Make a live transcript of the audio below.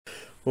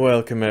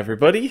Welcome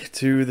everybody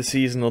to the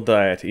seasonal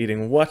diet,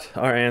 eating what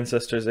our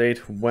ancestors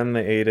ate when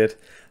they ate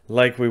it,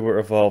 like we were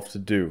evolved to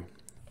do.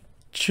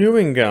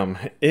 Chewing gum.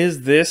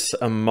 Is this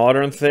a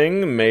modern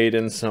thing made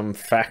in some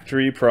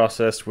factory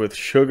processed with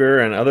sugar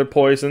and other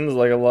poisons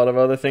like a lot of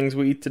other things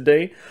we eat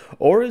today?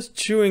 Or is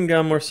chewing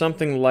gum or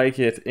something like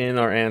it in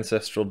our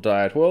ancestral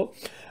diet? Well,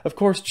 of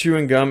course,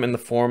 chewing gum in the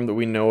form that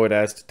we know it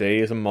as today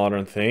is a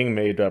modern thing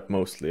made up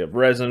mostly of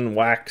resin,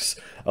 wax,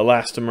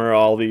 elastomer,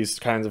 all these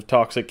kinds of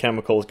toxic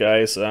chemicals,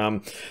 guys.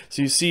 So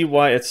you see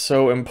why it's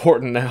so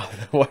important now,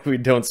 why we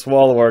don't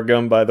swallow our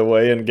gum, by the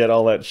way, and get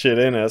all that shit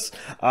in us.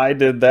 I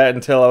did that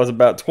until I was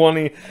about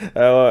 20,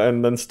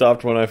 and then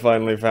stopped when I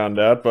finally found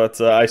out, but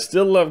I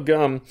still love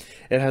gum.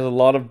 It has a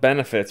lot of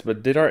benefits,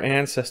 but did our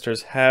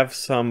ancestors have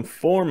some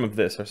form of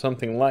this or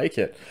something like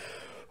it?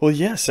 Well,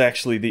 yes,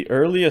 actually, the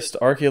earliest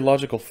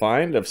archaeological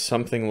find of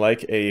something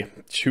like a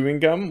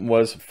chewing gum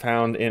was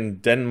found in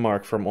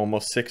Denmark from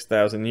almost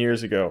 6,000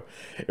 years ago.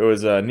 It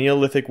was a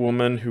Neolithic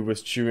woman who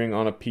was chewing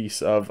on a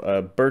piece of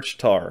birch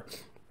tar.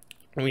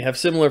 And we have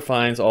similar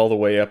finds all the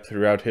way up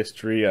throughout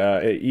history,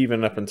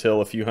 even up until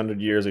a few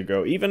hundred years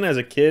ago. Even as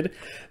a kid,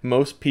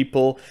 most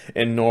people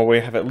in Norway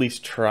have at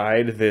least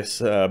tried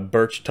this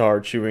birch tar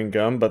chewing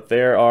gum, but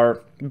there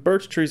are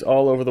birch trees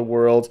all over the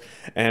world,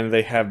 and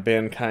they have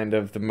been kind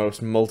of the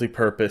most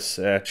multi-purpose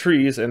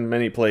trees in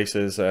many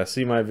places.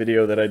 See my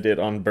video that I did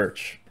on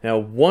birch. Now,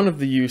 one of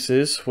the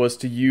uses was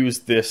to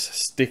use this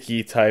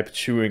sticky type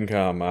chewing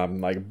gum.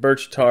 Like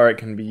birch tar, it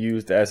can be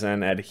used as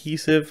an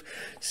adhesive,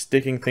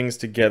 sticking things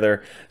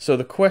together. So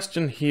the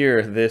question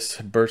here, this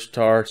birch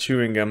tar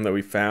chewing gum that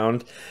we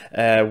found,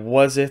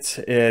 was it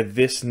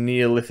this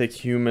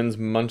Neolithic humans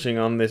munching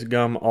on this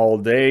gum all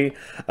day,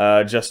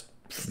 just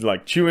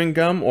like chewing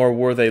gum, or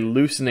were they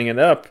loosening it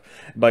up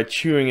by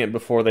chewing it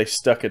before they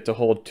stuck it to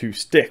hold two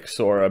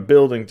sticks or a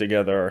building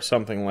together or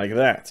something like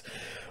that?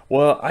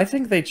 Well, I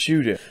think they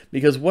chewed it,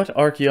 because what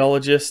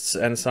archaeologists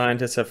and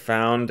scientists have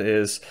found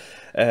is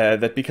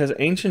that because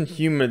ancient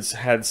humans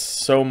had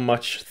so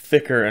much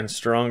thicker and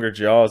stronger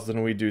jaws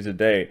than we do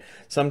today,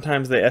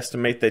 sometimes they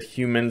estimate that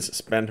humans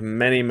spend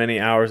many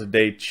hours a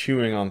day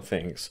chewing on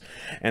things.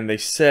 And they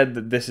said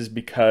that this is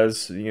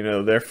because, you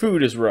know, their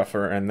food is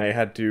rougher and they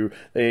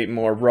ate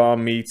more raw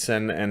meats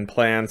and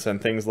plants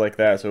and things like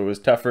that, so it was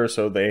tougher,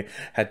 so they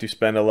had to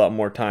spend a lot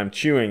more time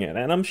chewing it.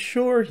 And I'm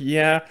sure,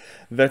 yeah,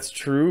 that's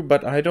true,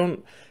 but I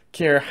don't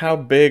care how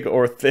big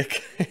or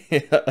thick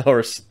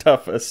or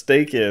tough a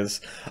steak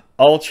is.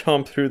 I'll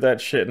chomp through that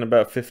shit in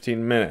about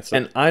 15 minutes.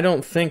 And I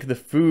don't think the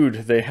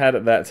food they had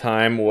at that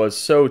time was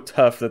so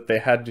tough that they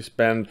had to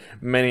spend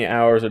many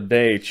hours a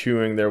day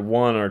chewing their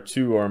 1 or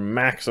 2 or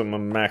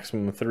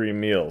maximum 3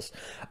 meals.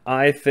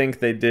 I think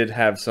they did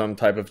have some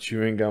type of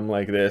chewing gum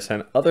like this,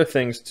 and other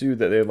things too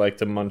that they like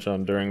to munch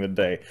on during the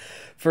day.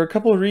 For a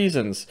couple of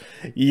reasons.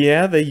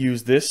 Yeah, they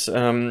use this,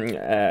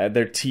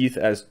 their teeth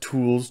as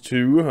tools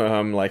too,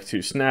 like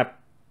to snap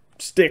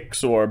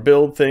sticks or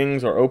build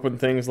things or open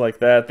things like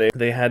that.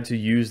 They had to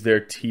use their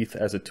teeth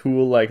as a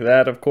tool like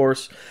that, of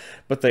course,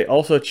 but they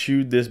also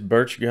chewed this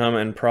birch gum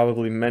and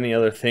probably many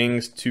other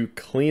things to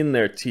clean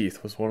their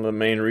teeth was one of the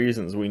main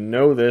reasons. We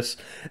know this,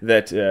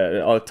 that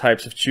all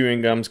types of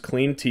chewing gums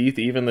clean teeth.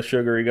 Even the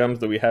sugary gums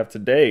that we have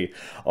today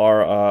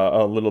are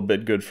a little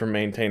bit good for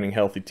maintaining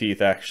healthy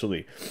teeth,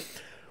 actually.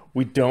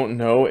 We don't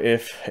know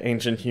if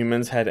ancient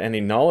humans had any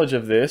knowledge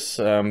of this,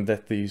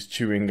 that these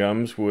chewing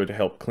gums would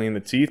help clean the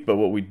teeth, but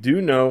what we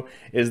do know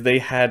is they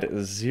had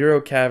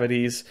 0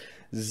 cavities,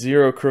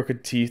 0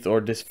 crooked teeth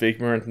or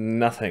disfigurement,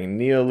 nothing.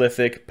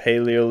 Neolithic,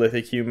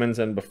 Paleolithic humans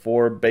and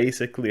before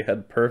basically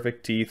had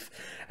perfect teeth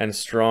and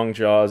strong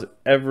jaws,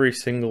 every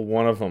single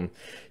one of them.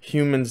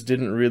 Humans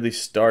didn't really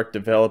start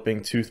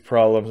developing tooth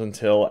problems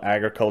until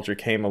agriculture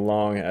came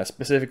along,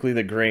 specifically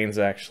the grains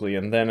actually,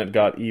 and then it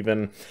got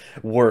even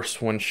worse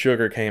when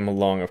sugar came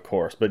along, of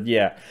course. But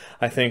yeah,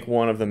 I think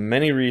one of the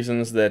many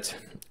reasons that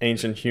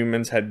ancient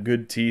humans had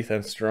good teeth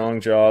and strong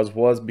jaws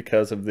was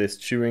because of this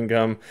chewing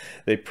gum.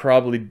 They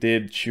probably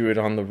did chew it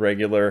on the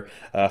regular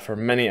for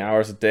many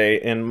hours a day,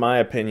 in my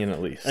opinion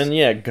at least. And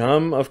yeah,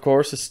 gum, of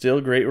course, is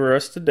still great for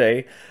us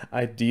today.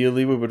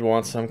 Ideally, we would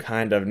want some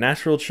kind of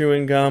natural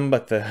chewing gum,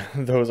 but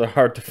those are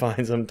hard to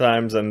find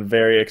sometimes and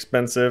very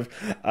expensive.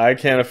 I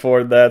can't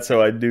afford that,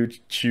 so I do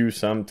chew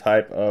some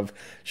type of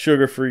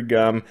sugar-free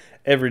gum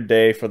every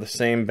day for the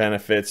same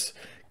benefits.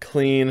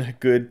 Clean,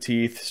 good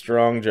teeth,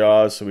 strong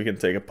jaws, so we can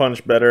take a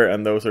punch better,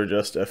 and those are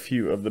just a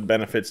few of the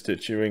benefits to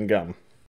chewing gum.